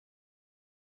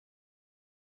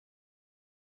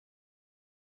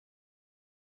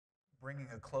bringing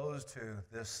a close to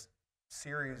this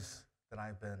series that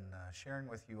I've been sharing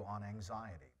with you on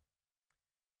anxiety.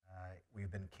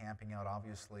 We've been camping out,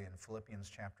 obviously, in Philippians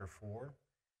chapter 4.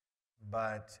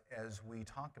 But as we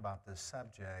talk about this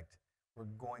subject, we're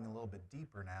going a little bit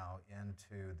deeper now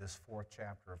into this fourth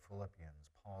chapter of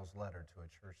Philippians, Paul's letter to a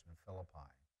church in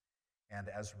Philippi. And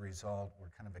as a result,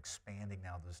 we're kind of expanding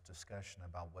now this discussion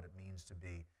about what it means to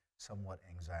be somewhat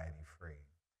anxiety-free.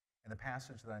 And the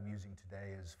passage that I'm using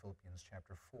today is Philippians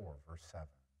chapter 4, verse 7.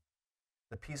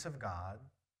 The peace of God,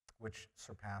 which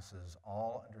surpasses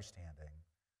all understanding,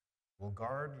 will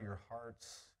guard your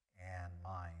hearts and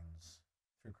minds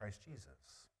through Christ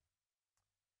Jesus.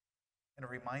 And it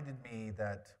reminded me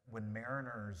that when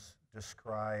mariners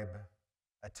describe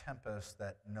a tempest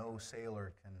that no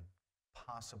sailor can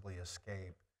possibly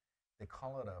escape, they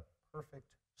call it a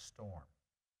perfect storm.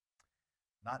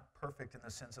 Not perfect in the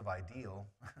sense of ideal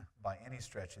by any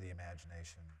stretch of the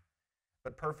imagination,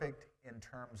 but perfect in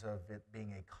terms of it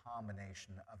being a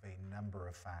combination of a number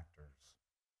of factors.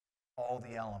 All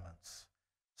the elements,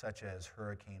 such as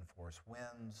hurricane force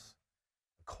winds,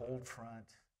 a cold front,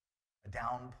 a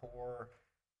downpour,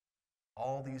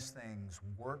 all these things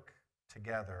work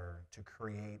together to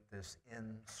create this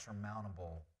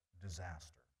insurmountable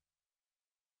disaster.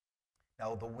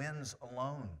 Now, the winds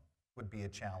alone would be a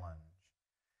challenge,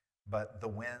 but the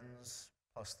winds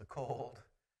plus the cold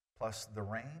plus the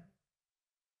rain,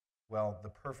 well, the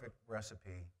perfect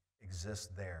recipe exists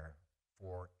there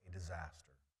for a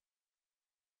disaster.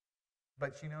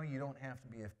 But you know, you don't have to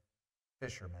be a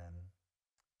fisherman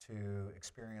to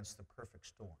experience the perfect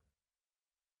storm.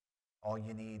 All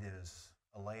you need is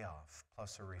a layoff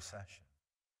plus a recession,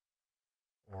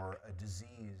 or a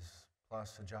disease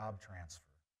plus a job transfer,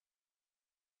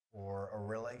 or a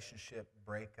relationship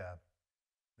breakup,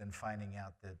 then finding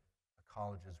out that a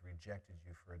college has rejected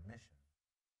you for admission.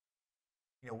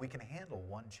 You know, we can handle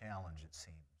one challenge, it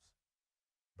seems,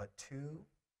 but two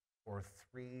or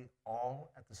three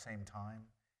all at the same time,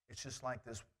 it's just like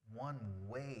this one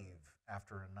wave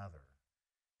after another.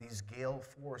 These gale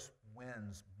force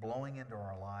winds blowing into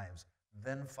our lives,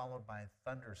 then followed by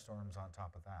thunderstorms on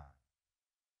top of that.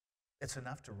 It's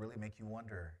enough to really make you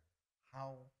wonder,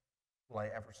 how will I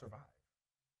ever survive?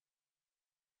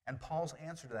 And Paul's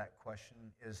answer to that question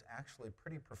is actually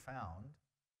pretty profound,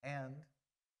 and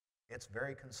it's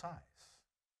very concise.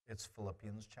 It's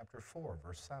Philippians chapter 4,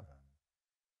 verse 7.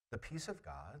 The peace of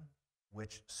God,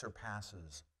 which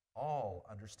surpasses all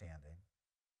understanding,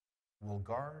 will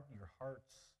guard your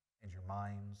hearts and your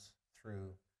minds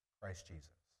through Christ Jesus.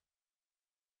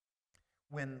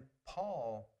 When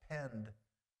Paul penned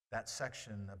that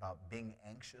section about being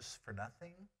anxious for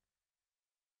nothing,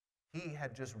 he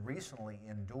had just recently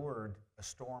endured a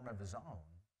storm of his own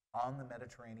on the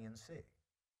Mediterranean Sea.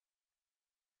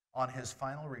 On his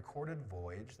final recorded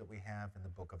voyage that we have in the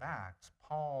book of Acts,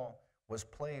 Paul was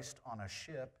placed on a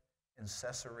ship in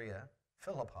Caesarea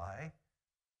Philippi,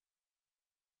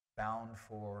 bound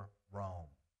for Rome,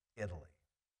 Italy.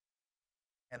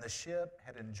 And the ship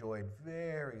had enjoyed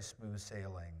very smooth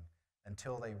sailing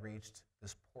until they reached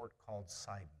this port called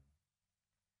Sidon.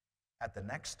 At the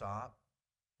next stop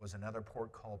was another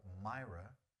port called Myra,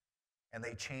 and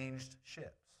they changed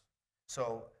ships.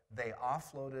 So they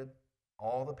offloaded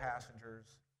all the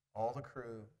passengers, all the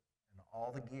crew, and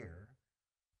all the gear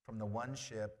from the one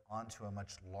ship onto a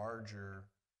much larger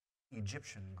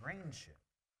Egyptian grain ship.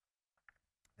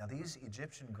 Now, these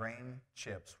Egyptian grain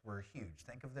ships were huge.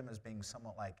 Think of them as being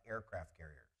somewhat like aircraft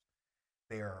carriers.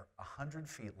 They are 100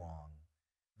 feet long.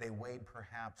 They weighed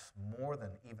perhaps more than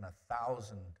even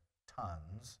 1,000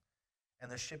 tons, and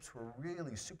the ships were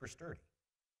really super sturdy.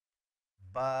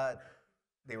 But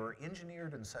they were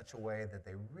engineered in such a way that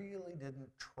they really didn't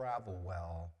travel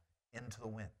well into the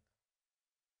wind.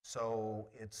 So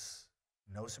it's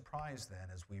no surprise then,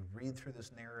 as we read through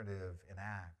this narrative in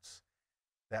Acts,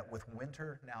 that with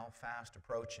winter now fast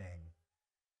approaching,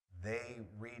 they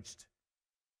reached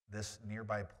this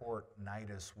nearby port,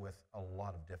 Cnidus, with a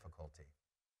lot of difficulty.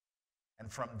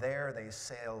 And from there, they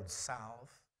sailed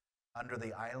south under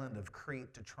the island of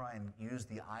Crete to try and use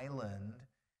the island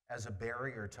as a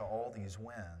barrier to all these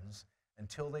winds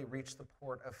until they reached the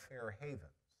port of Fair Havens.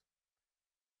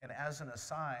 And as an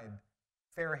aside,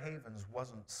 Fair Havens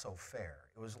wasn't so fair.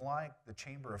 It was like the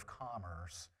Chamber of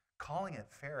Commerce calling it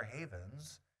Fair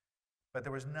Havens, but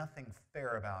there was nothing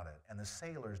fair about it. And the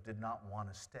sailors did not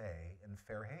want to stay in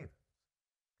Fair Havens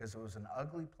because it was an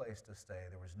ugly place to stay.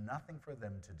 There was nothing for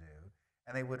them to do,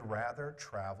 and they would rather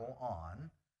travel on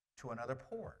to another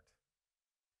port.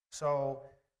 So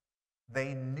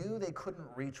they knew they couldn't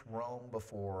reach Rome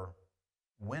before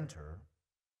winter,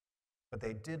 but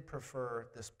they did prefer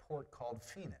this port called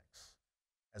Phoenix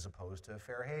as opposed to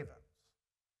Fair Havens.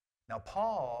 Now,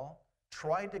 Paul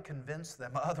tried to convince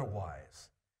them otherwise,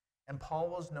 and Paul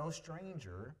was no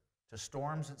stranger to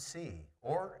storms at sea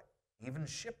or even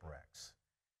shipwrecks,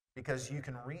 because you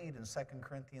can read in 2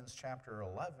 Corinthians chapter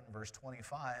 11, verse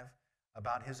 25,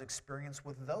 about his experience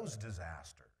with those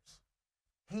disasters.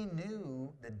 He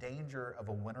knew the danger of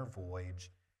a winter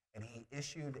voyage, and he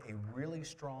issued a really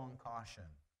strong caution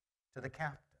to the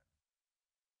captain.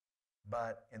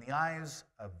 But in the eyes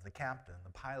of the captain,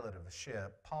 the pilot of the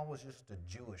ship, Paul was just a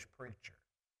Jewish preacher.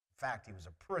 In fact, he was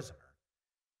a prisoner.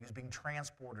 He was being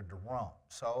transported to Rome.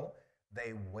 So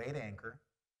they weighed anchor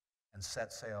and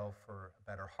set sail for a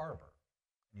better harbor.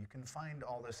 And you can find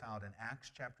all this out in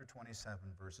Acts chapter 27,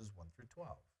 verses 1 through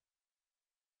 12.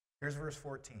 Here's verse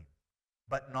 14.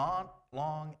 But not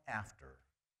long after,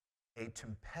 a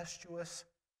tempestuous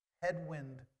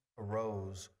headwind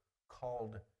arose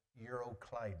called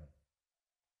Euroclydon.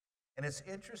 And it's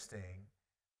interesting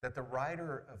that the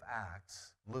writer of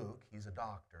Acts, Luke, he's a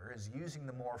doctor, is using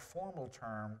the more formal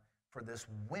term for this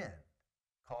wind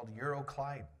called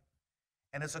Euroclydon.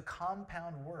 And it's a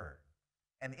compound word.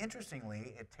 And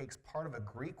interestingly, it takes part of a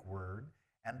Greek word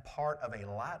and part of a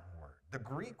Latin word. The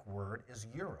Greek word is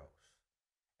euros,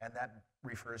 and that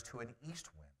refers to an east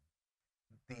wind.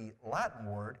 The Latin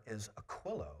word is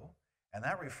aquilo, and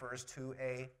that refers to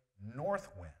a north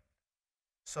wind.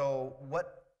 So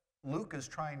what Luke is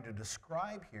trying to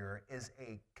describe here is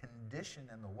a condition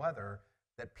in the weather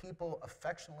that people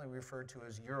affectionately refer to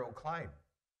as Euroclydon.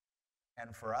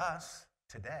 And for us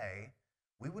today,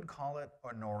 we would call it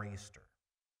a nor'easter.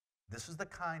 This is the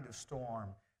kind of storm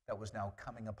that was now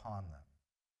coming upon them.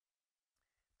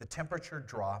 The temperature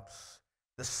drops,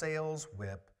 the sails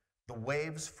whip, the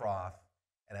waves froth,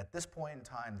 and at this point in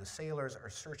time, the sailors are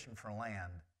searching for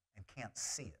land and can't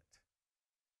see it.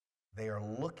 They are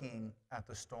looking at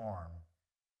the storm,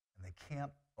 and they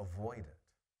can't avoid it.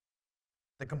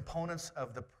 The components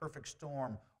of the perfect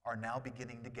storm are now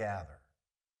beginning to gather.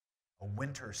 A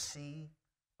winter sea,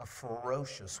 a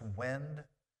ferocious wind,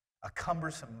 a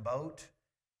cumbersome boat,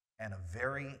 and a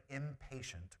very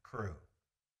impatient crew.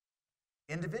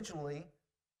 Individually,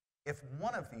 if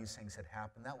one of these things had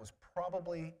happened, that was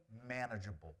probably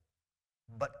manageable.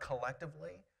 But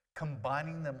collectively,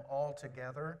 combining them all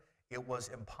together, it was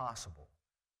impossible.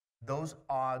 Those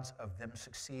odds of them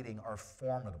succeeding are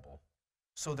formidable.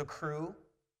 So the crew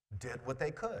did what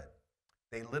they could.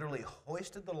 They literally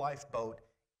hoisted the lifeboat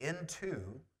into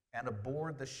and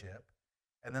aboard the ship,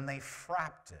 and then they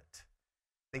frapped it.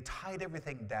 They tied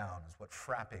everything down, is what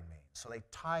frapping means. So they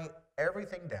tie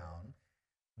everything down,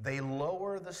 they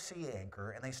lower the sea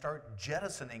anchor, and they start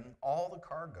jettisoning all the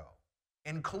cargo,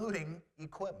 including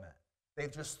equipment. They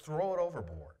just throw it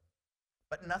overboard.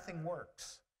 But nothing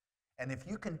works. And if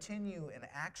you continue in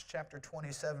Acts chapter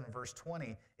 27, verse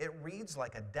 20, it reads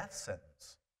like a death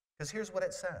sentence. Because here's what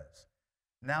it says.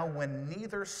 Now when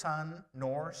neither sun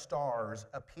nor stars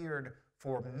appeared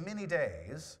for many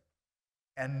days,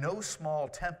 and no small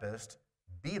tempest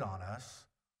beat on us,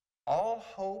 all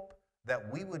hope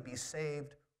that we would be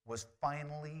saved was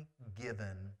finally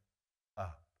given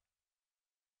up.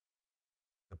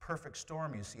 The perfect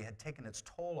storm, you see, had taken its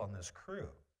toll on this crew.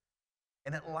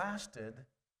 And it lasted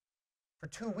for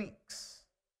 2 weeks.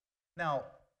 Now,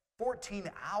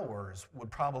 14 hours would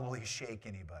probably shake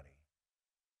anybody.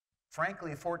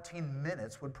 Frankly, 14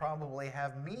 minutes would probably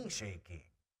have me shaking.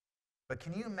 But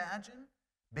can you imagine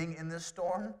being in this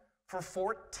storm for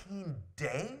 14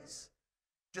 days?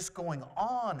 Just going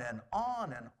on and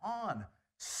on and on.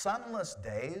 Sunless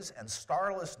days and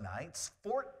starless nights,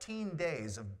 14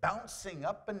 days of bouncing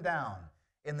up and down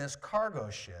in this cargo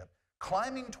ship,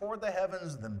 climbing toward the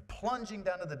heavens, then plunging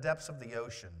down to the depths of the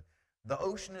ocean. The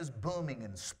ocean is booming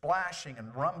and splashing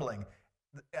and rumbling.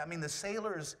 I mean, the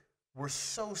sailors were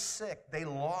so sick, they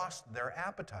lost their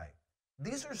appetite.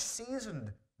 These are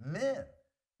seasoned men.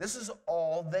 This is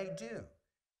all they do.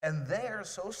 And they're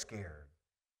so scared,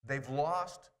 they've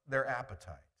lost their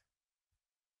appetite.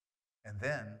 And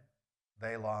then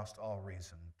they lost all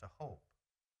reason to hope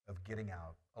of getting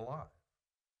out alive.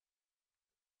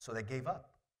 So they gave up.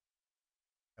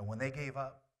 And when they gave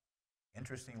up,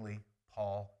 interestingly,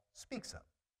 Paul speaks up.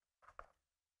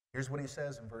 Here's what he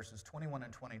says in verses 21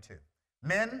 and 22.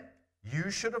 Men,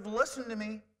 you should have listened to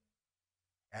me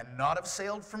and not have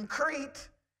sailed from Crete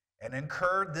and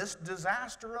incurred this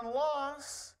disaster and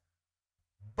loss.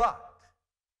 But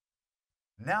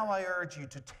now I urge you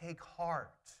to take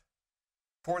heart,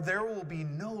 for there will be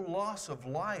no loss of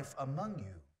life among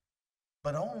you,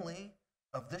 but only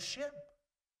of the ship.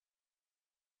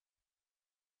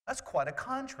 That's quite a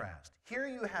contrast. Here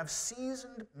you have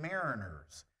seasoned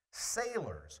mariners,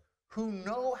 sailors, who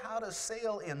know how to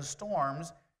sail in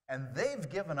storms, and they've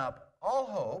given up all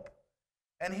hope.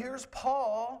 And here's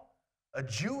Paul, a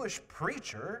Jewish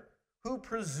preacher, who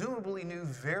presumably knew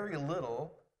very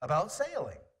little about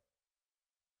sailing.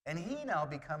 And he now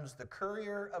becomes the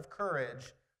courier of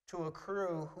courage to a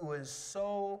crew who is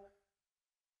so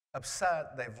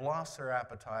upset they've lost their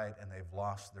appetite and they've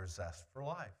lost their zest for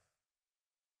life.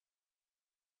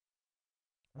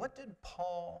 What did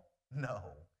Paul know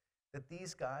that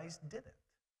these guys didn't?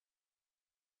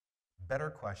 Better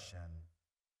question,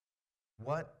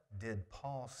 what did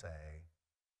Paul say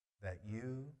that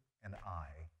you and I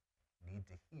need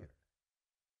to hear?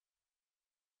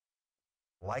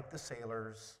 Like the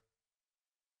sailors,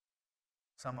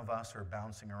 some of us are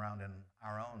bouncing around in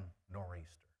our own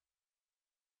nor'easter.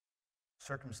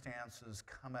 Circumstances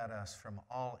come at us from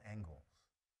all angles,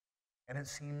 and it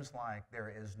seems like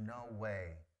there is no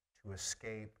way to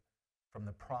escape from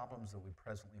the problems that we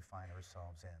presently find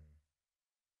ourselves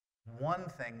in. One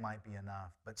thing might be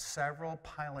enough, but several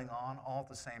piling on all at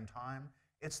the same time,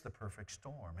 it's the perfect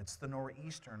storm. It's the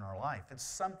nor'easter in our life. It's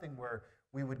something where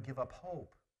we would give up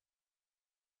hope.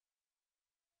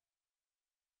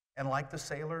 And like the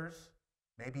sailors,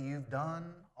 maybe you've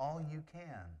done all you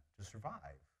can to survive.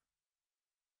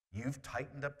 You've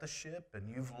tightened up the ship and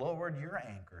you've lowered your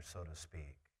anchor, so to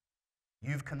speak.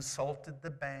 You've consulted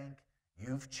the bank.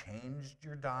 You've changed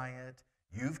your diet.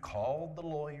 You've called the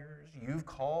lawyers. You've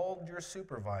called your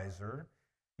supervisor.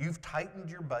 You've tightened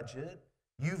your budget.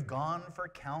 You've gone for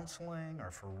counseling or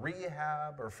for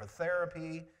rehab or for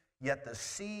therapy, yet the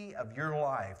sea of your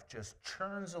life just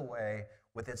churns away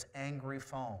with its angry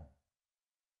foam.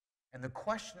 And the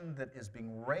question that is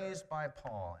being raised by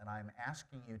Paul, and I'm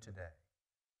asking you today,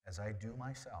 as I do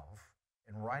myself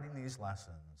in writing these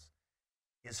lessons,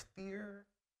 is fear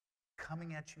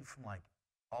coming at you from like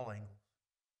all angles?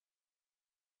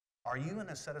 Are you in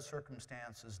a set of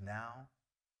circumstances now,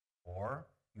 or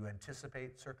you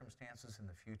anticipate circumstances in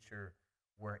the future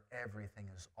where everything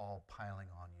is all piling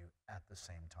on you at the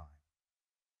same time?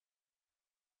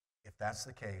 If that's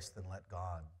the case, then let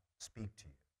God speak to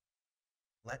you.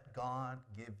 Let God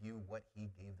give you what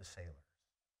he gave the sailors.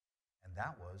 And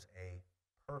that was a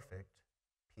perfect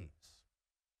peace.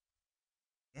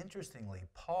 Interestingly,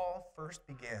 Paul first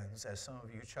begins, as some of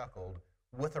you chuckled,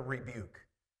 with a rebuke.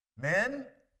 Men,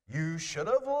 you should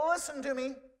have listened to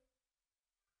me.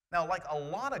 Now, like a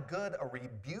lot of good a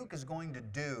rebuke is going to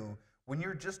do when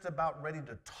you're just about ready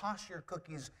to toss your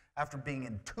cookies after being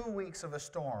in 2 weeks of a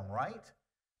storm, right?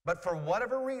 But for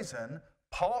whatever reason,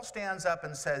 Paul stands up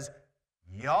and says,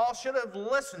 y'all should have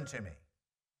listened to me.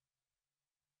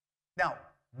 Now,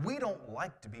 we don't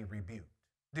like to be rebuked,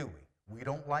 do we? We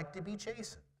don't like to be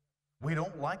chastened. We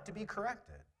don't like to be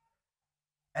corrected.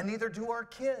 And neither do our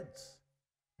kids.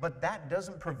 But that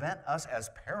doesn't prevent us as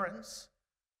parents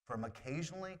from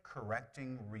occasionally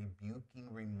correcting, rebuking,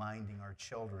 reminding our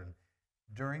children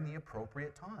during the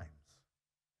appropriate times.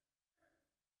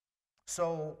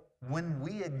 So when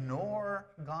we ignore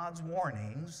God's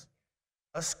warnings,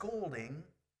 a scolding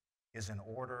is in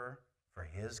order for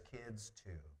his kids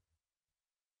too.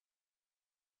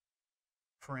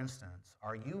 For instance,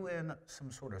 are you in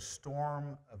some sort of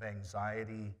storm of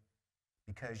anxiety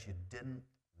because you didn't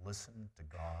listen to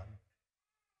God?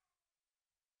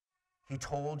 He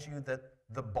told you that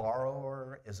the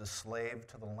borrower is a slave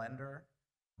to the lender,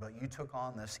 but you took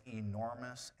on this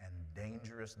enormous and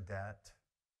dangerous debt.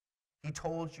 He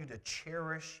told you to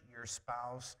cherish your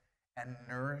spouse and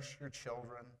nourish your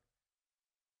children,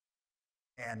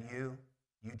 and you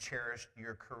cherished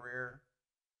your career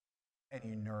and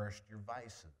you nourished your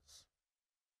vices.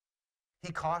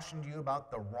 He cautioned you about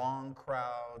the wrong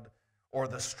crowd or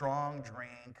the strong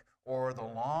drink or the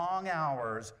long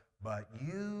hours, but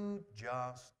you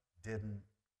just didn't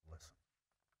listen.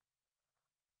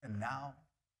 And now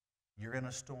you're in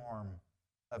a storm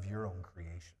of your own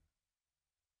creation.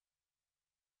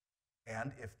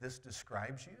 And if this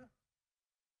describes you,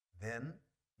 then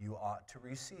you ought to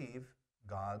receive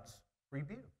God's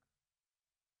rebuke.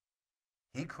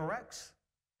 He corrects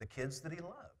the kids that he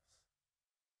loves,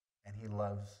 and he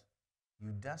loves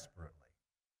you desperately.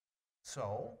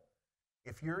 So,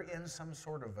 if you're in some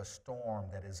sort of a storm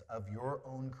that is of your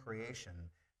own creation,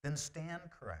 then stand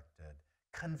corrected,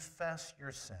 confess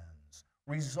your sins,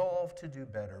 resolve to do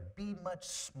better, be much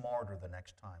smarter the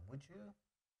next time, would you?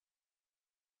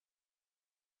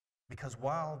 Because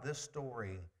while this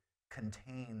story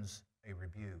contains a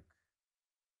rebuke,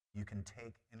 you can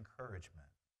take encouragement,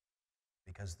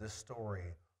 because this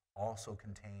story also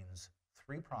contains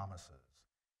 3 promises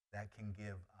that can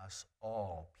give us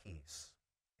all peace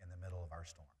in the middle of our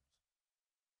storms.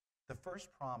 The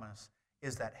first promise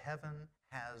is that heaven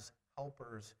has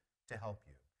helpers to help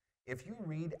you. If you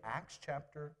read Acts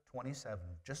chapter 27,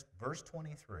 just verse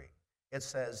 23, it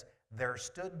says, "There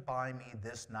stood by me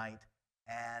this night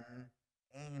an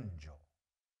angel."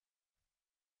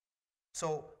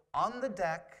 So on the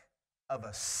deck of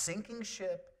a sinking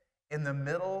ship in the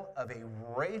middle of a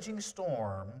raging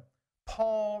storm,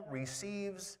 Paul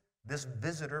receives this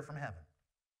visitor from heaven.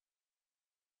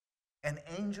 An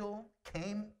angel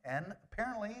came and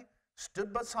apparently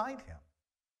stood beside him.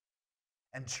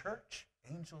 And church,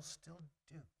 angels still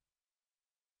do.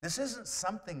 This isn't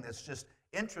something that's just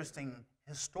interesting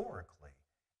historically.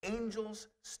 Angels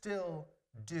still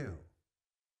do.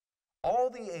 All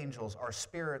the angels are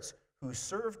spirits who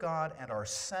serve God and are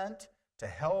sent to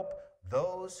help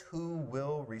those who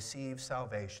will receive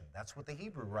salvation. That's what the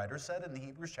Hebrew writer said in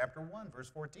Hebrews chapter 1, verse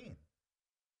 14.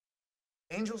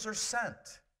 Angels are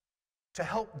sent to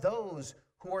help those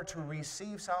who are to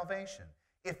receive salvation.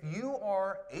 If you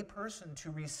are a person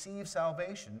to receive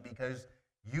salvation because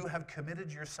you have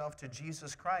committed yourself to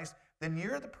Jesus Christ, then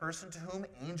you're the person to whom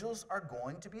angels are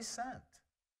going to be sent.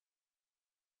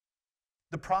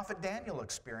 The prophet Daniel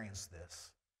experienced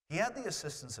this. He had the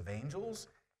assistance of angels.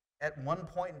 At one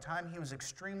point in time, he was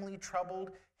extremely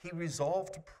troubled. He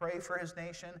resolved to pray for his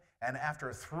nation, and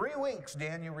after 3 weeks,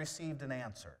 Daniel received an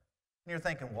answer. And you're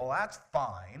thinking, well, that's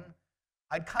fine.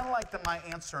 I'd kind of like my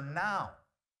answer now.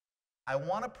 I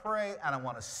want to pray, and I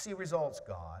want to see results,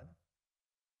 God.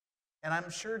 And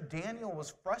I'm sure Daniel was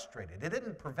frustrated. It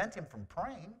didn't prevent him from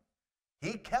praying.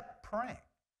 He kept praying.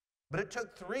 But it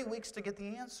took 3 weeks to get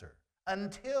the answer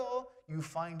until you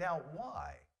find out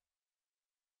why.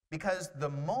 Because the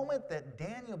moment that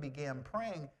Daniel began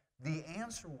praying, the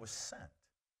answer was sent.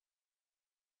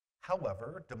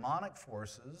 However, demonic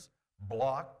forces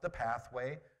blocked the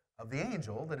pathway of the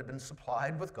angel that had been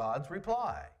supplied with God's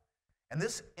reply. And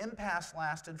this impasse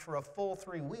lasted for a full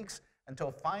 3 weeks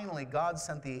until finally God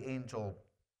sent the angel,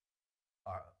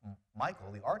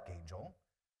 Michael, the archangel.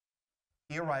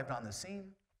 He arrived on the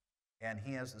scene, and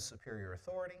he has the superior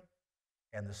authority,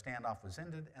 and the standoff was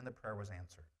ended, and the prayer was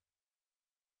answered.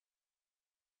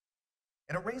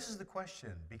 And it raises the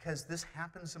question, because this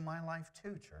happens in my life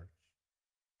too, church.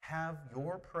 Have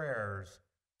your prayers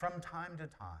from time to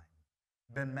time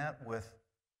been met with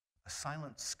a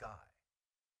silent sky?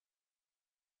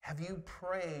 Have you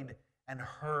prayed and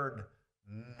heard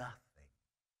nothing?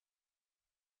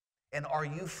 And are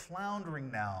you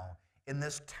floundering now in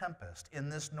this tempest, in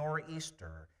this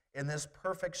nor'easter, in this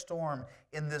perfect storm,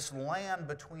 in this land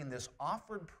between this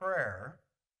offered prayer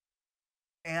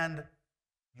and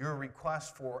your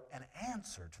request for an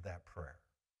answer to that prayer?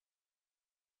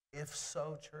 If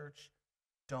so, church,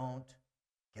 don't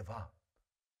give up.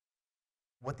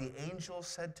 What the angel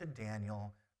said to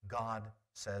Daniel, God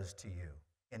says to you.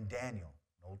 In Daniel,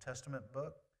 an Old Testament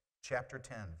book, chapter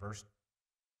 10, verse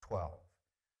 12.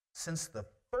 Since the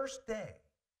first day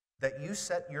that you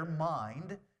set your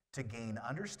mind to gain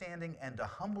understanding and to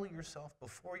humble yourself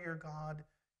before your God,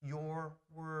 your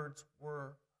words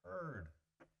were heard.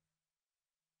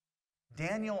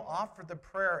 Daniel offered the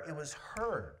prayer, it was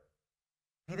heard.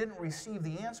 He didn't receive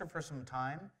the answer for some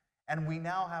time, and we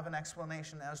now have an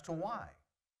explanation as to why.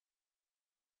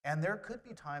 And there could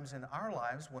be times in our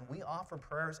lives when we offer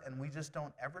prayers and we just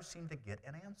don't ever seem to get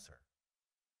an answer.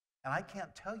 And I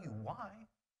can't tell you why,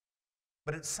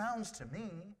 but it sounds to me,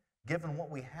 given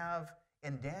what we have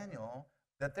in Daniel,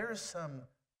 that there's some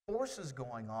forces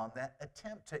going on that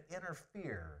attempt to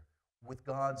interfere with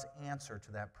God's answer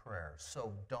to that prayer.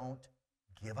 So don't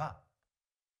give up.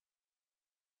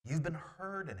 You've been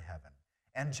heard in heaven.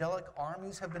 Angelic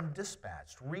armies have been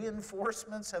dispatched.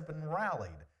 Reinforcements have been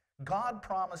rallied. God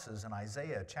promises in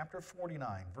Isaiah chapter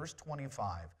 49, verse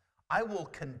 25, I will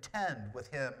contend with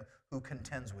him who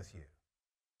contends with you.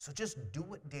 So just do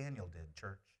what Daniel did,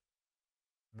 church.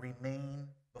 Remain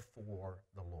before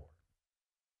the Lord.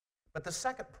 But the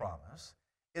second promise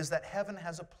is that heaven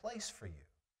has a place for you.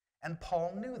 And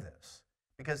Paul knew this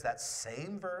because that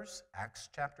same verse, Acts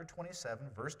chapter 27,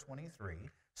 verse 23,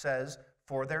 says,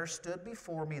 For there stood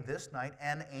before me this night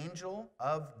an angel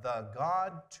of the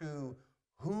God to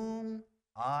whom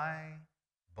I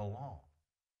belong.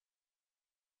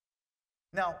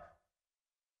 Now,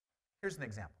 here's an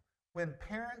example. When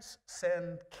parents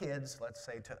send kids, let's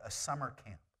say, to a summer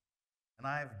camp, and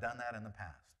I've done that in the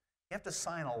past, you have to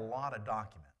sign a lot of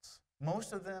documents.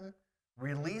 Most of them,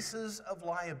 releases of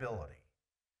liability.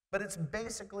 But it's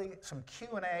basically some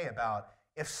Q&A about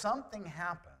if something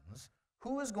happens,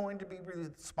 who is going to be the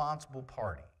responsible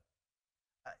party?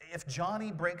 If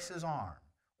Johnny breaks his arm,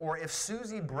 or if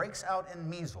Susie breaks out in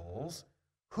measles,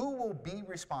 who will be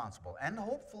responsible? And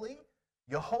hopefully,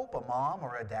 you hope a mom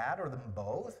or a dad or them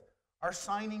both are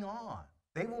signing on.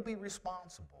 They will be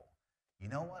responsible. You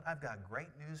know what? I've got great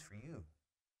news for you.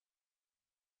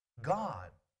 God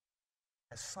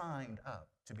has signed up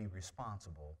to be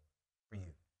responsible for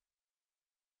you.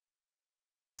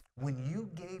 When you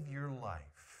gave your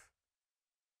life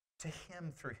to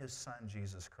Him through His Son,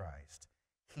 Jesus Christ,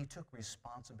 He took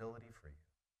responsibility for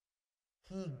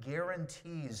you. He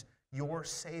guarantees your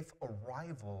safe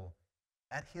arrival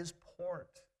at His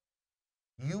port.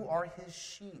 You are His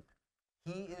sheep.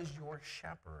 He is your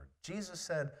shepherd. Jesus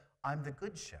said, I'm the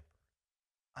good shepherd.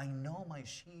 I know my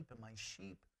sheep, and my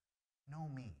sheep know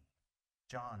me.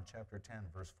 John chapter 10,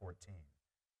 verse 14.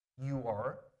 You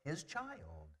are His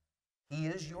child. He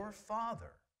is your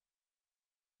Father.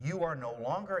 You are no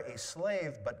longer a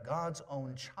slave, but God's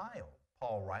own child,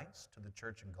 Paul writes to the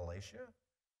church in Galatia.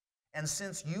 And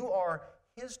since you are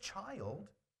His child,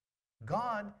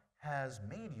 God has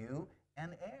made you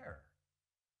an heir.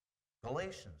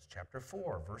 Galatians chapter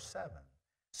 4, verse 7.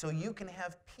 So you can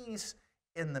have peace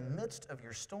in the midst of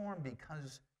your storm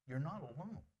because you're not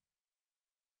alone.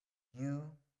 You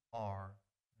are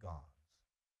God's.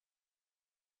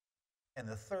 And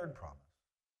the third promise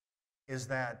is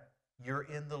that you're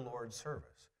in the Lord's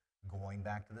service. Going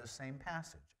back to this same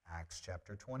passage, Acts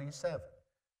chapter 27,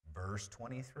 verse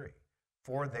 23.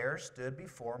 For there stood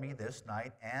before me this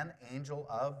night an angel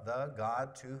of the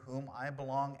God to whom I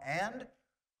belong and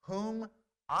whom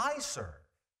I serve.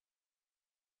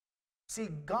 See,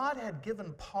 God had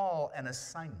given Paul an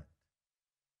assignment.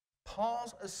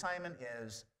 Paul's assignment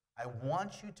is, I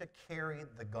want you to carry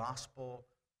the gospel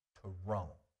to Rome.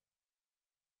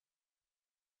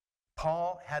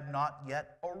 Paul had not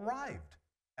yet arrived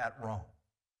at Rome,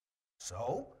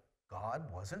 so God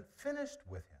wasn't finished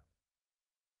with him.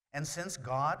 And since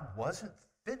God wasn't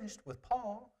finished with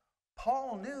Paul,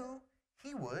 Paul knew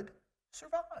he would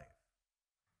survive.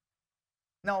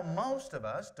 Now, most of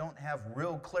us don't have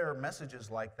real clear messages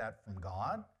like that from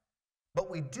God, but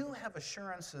we do have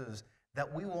assurances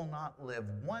that we will not live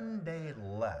one day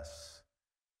less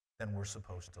than we're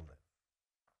supposed to live.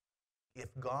 If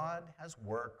God has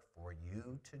work for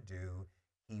you to do,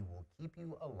 He will keep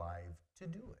you alive to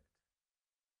do it.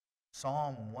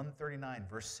 Psalm 139,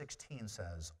 verse 16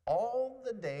 says, all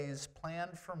the days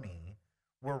planned for me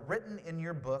were written in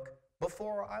your book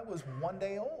before I was one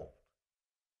day old.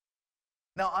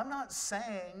 Now, I'm not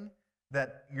saying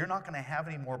that you're not going to have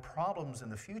any more problems in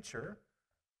the future.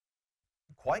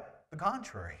 Quite the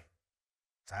contrary.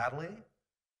 Sadly,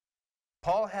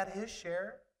 Paul had his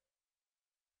share.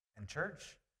 And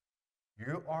church,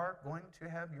 you are going to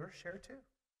have your share too.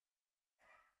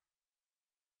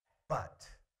 But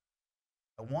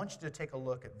I want you to take a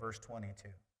look at verse 22.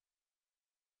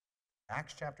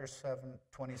 Acts chapter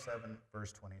 27,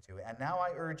 verse 22. And now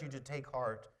I urge you to take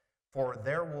heart, for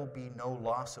there will be no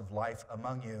loss of life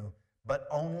among you, but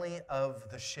only of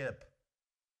the ship.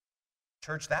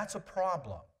 Church, that's a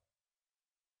problem.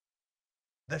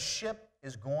 The ship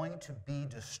is going to be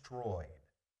destroyed.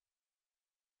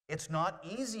 It's not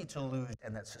easy to lose,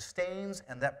 and that sustains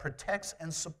and that protects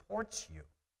and supports you.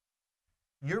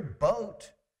 Your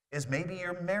boat is maybe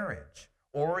your marriage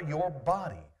or your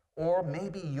body or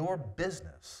maybe your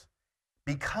business.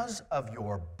 Because of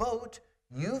your boat,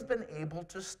 you've been able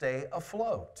to stay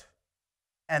afloat.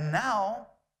 And now,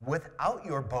 without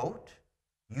your boat,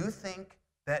 you think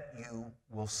that you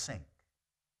will sink.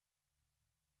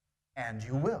 And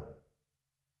you will.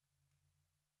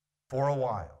 For a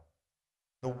while.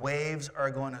 The waves are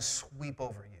going to sweep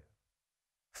over you.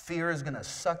 Fear is going to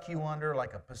suck you under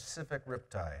like a Pacific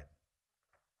riptide.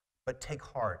 But take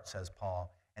heart, says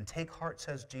Paul, and take heart,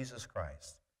 says Jesus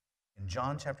Christ. In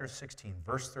John chapter 16,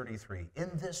 verse 33,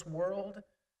 in this world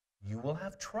you will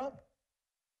have trouble.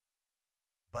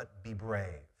 But be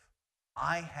brave.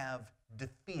 I have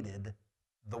defeated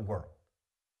the world.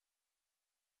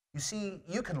 You see,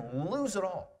 you can lose it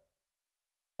all,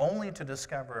 only to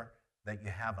discover that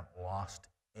you haven't lost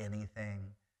anything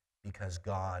because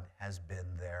God has been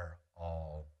there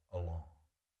all along.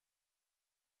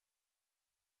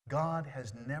 God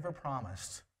has never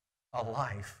promised a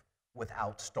life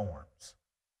without storms,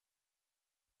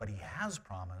 but He has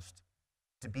promised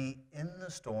to be in the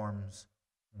storms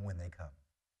when they come.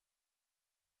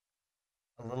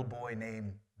 A little boy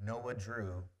named Noah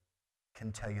Drew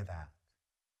can tell you that,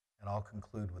 and I'll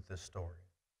conclude with this story.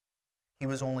 He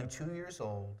was only 2 years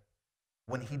old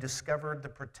when he discovered the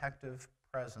protective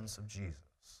presence of Jesus.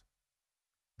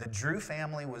 The Drew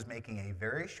family was making a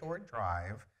very short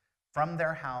drive from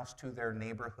their house to their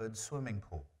neighborhood swimming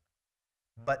pool.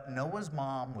 But Noah's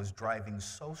mom was driving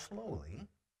so slowly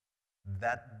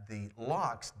that the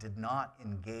locks did not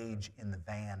engage in the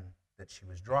van that she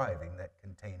was driving that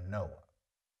contained Noah.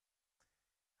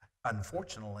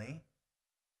 Unfortunately,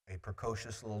 a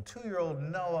precocious little 2-year-old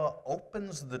Noah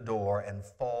opens the door and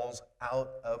falls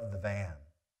out of the van.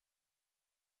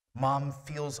 Mom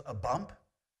feels a bump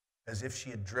as if she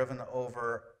had driven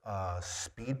over a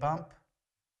speed bump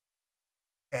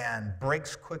and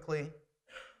brakes quickly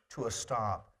to a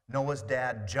stop. Noah's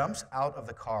dad jumps out of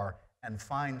the car and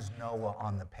finds Noah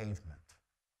on the pavement.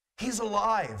 "He's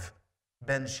alive,"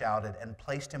 Ben shouted and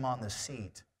placed him on the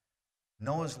seat.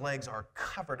 Noah's legs are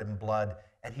covered in blood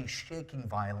and he's shaking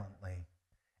violently.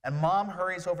 And Mom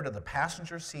hurries over to the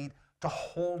passenger seat to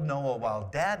hold Noah while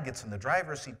Dad gets in the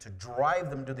driver's seat to drive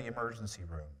them to the emergency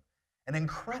room. And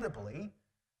incredibly,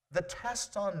 the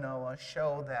tests on Noah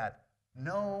show that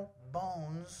no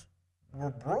bones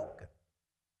were broken.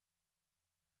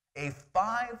 A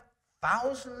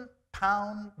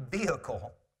 5,000-pound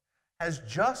vehicle has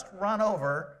just run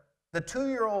over the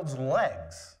 2-year-old's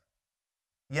legs,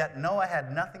 yet Noah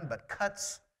had nothing but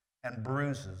cuts and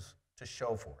bruises to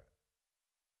show for it.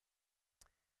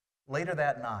 Later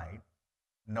that night,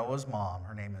 Noah's mom,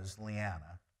 her name is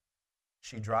Leanna,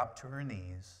 she dropped to her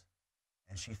knees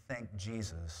and she thanked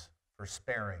Jesus for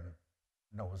sparing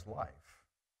Noah's life.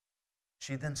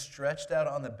 She then stretched out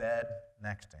on the bed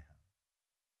next to him.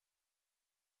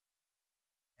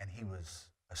 And he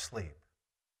was asleep,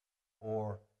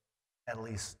 or at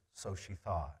least so she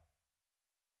thought.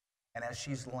 And as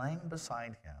she's laying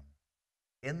beside him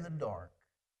in the dark,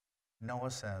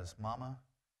 Noah says, "Mama,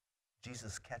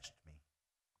 Jesus catched me."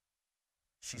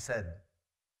 She said,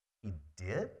 "He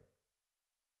did?"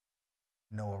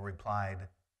 Noah replied,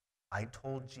 "I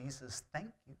told Jesus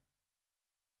thank you,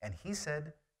 and he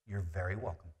said, you're very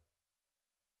welcome."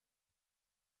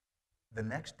 The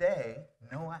next day,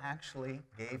 Noah actually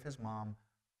gave his mom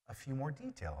a few more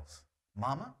details.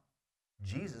 "Mama,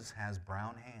 Jesus has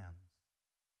brown hands.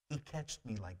 He catched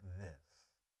me like this."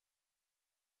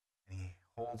 And he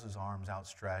holds his arms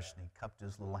outstretched and he cupped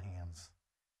his little hands.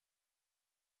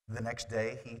 The next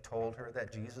day, he told her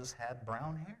that Jesus had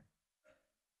brown hair.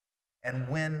 And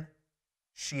when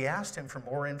she asked him for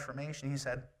more information, he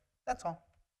said, "That's all,"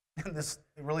 in this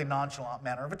really nonchalant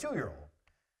manner of a 2-year-old.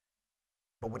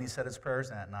 But when he said his prayers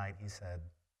that night, he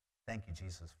said, "Thank you,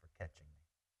 Jesus, for catching me."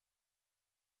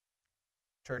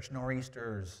 Church,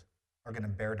 nor'easters are going to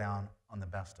bear down on the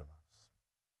best of us.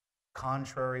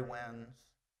 Contrary winds,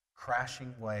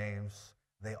 crashing waves,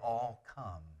 they all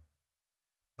come.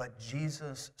 But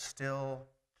Jesus still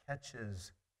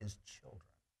catches his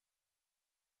children.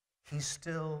 He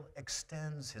still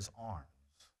extends his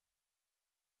arms.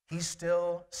 He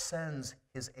still sends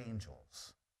his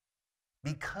angels.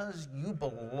 Because you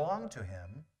belong to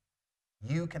him,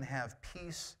 you can have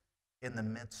peace in the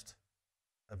midst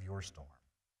of your storm.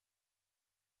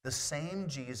 The same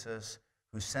Jesus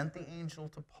who sent the angel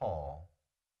to Paul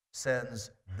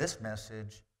sends this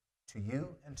message to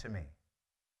you and to me.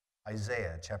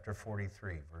 Isaiah chapter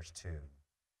 43, verse 2.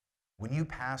 "When you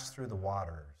pass through the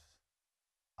waters,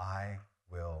 I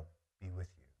will be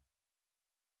with you."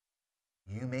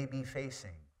 You may be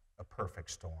facing a perfect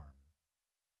storm,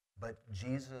 but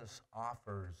Jesus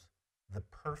offers the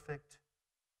perfect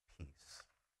peace.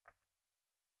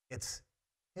 It's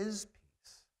his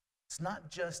peace. It's not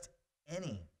just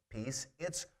any peace,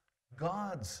 it's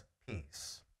God's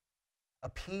peace. A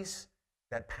peace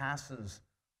that passes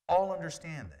all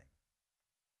understanding.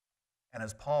 And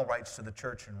as Paul writes to the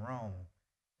church in Rome,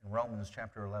 in Romans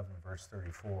chapter 11, verse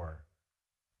 34,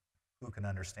 who can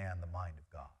understand the mind of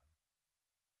God?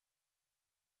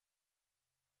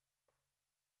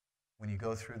 When you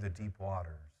go through the deep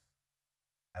waters,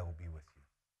 I will be with you.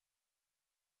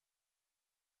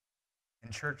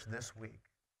 In church this week,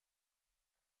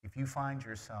 if you find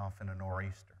yourself in a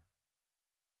nor'easter,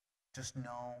 just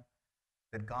know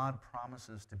that God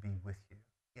promises to be with you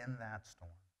in that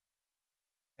storm.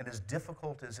 And as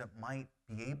difficult as it might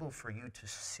be able for you to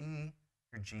see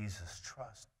your Jesus,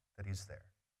 trust that he's there.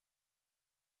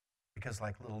 Because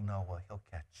like little Noah, he'll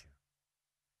catch you.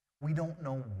 We don't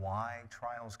know why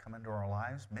trials come into our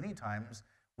lives. Many times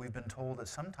we've been told that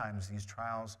sometimes these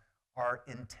trials are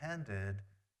intended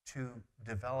to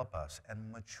develop us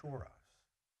and mature us.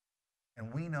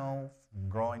 And we know from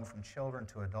growing from children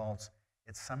to adults,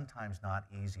 it's sometimes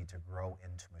not easy to grow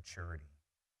into maturity.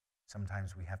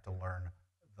 Sometimes we have to learn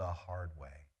the hard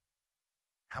way.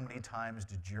 How many times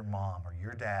did your mom or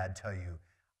your dad tell you,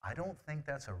 "I don't think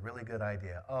that's a really good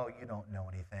idea. Oh, you don't know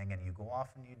anything," and you go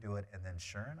off and you do it, and then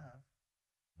sure enough,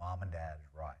 Mom and dad is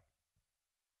right.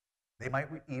 They might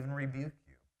even rebuke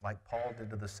you, like Paul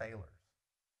did to the sailors.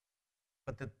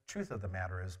 But the truth of the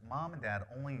matter is, mom and dad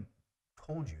only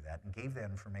told you that and gave that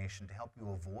information to help you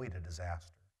avoid a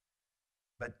disaster.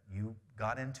 But you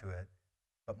got into it,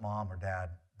 but mom or dad,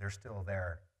 they're still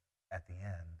there at the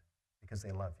end because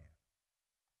they love you.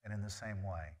 And in the same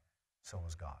way, so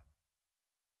is God.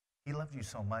 He loved you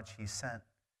so much, he sent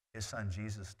his son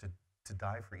Jesus to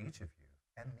die for each of you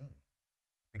and me.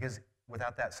 Because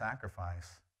without that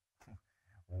sacrifice,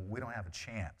 we don't have a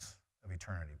chance of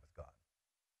eternity with God.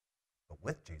 But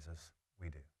with Jesus, we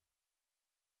do.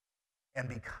 And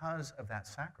because of that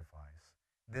sacrifice,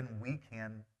 then we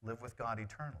can live with God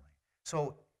eternally.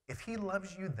 So if he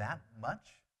loves you that much,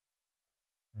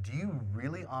 do you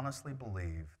really honestly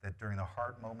believe that during the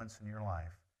hard moments in your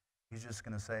life, he's just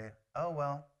going to say, oh,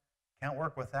 well, can't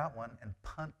work with that one, and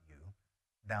punt you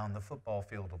down the football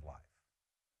field of life?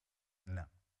 No.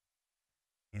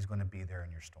 He's going to be there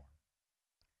in your storm.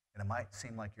 And it might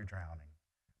seem like you're drowning,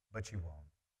 but you won't,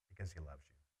 because he loves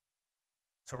you.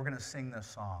 So we're going to sing this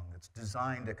song that's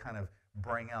designed to kind of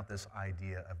bring out this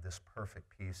idea of this perfect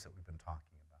peace that we've been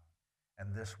talking about.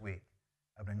 And this week,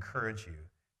 I would encourage you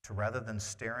to, rather than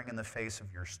staring in the face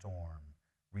of your storm,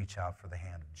 reach out for the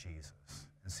hand of Jesus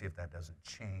and see if that doesn't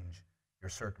change your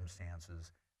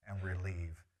circumstances and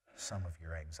relieve some of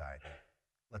your anxiety.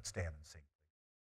 Let's stand and sing.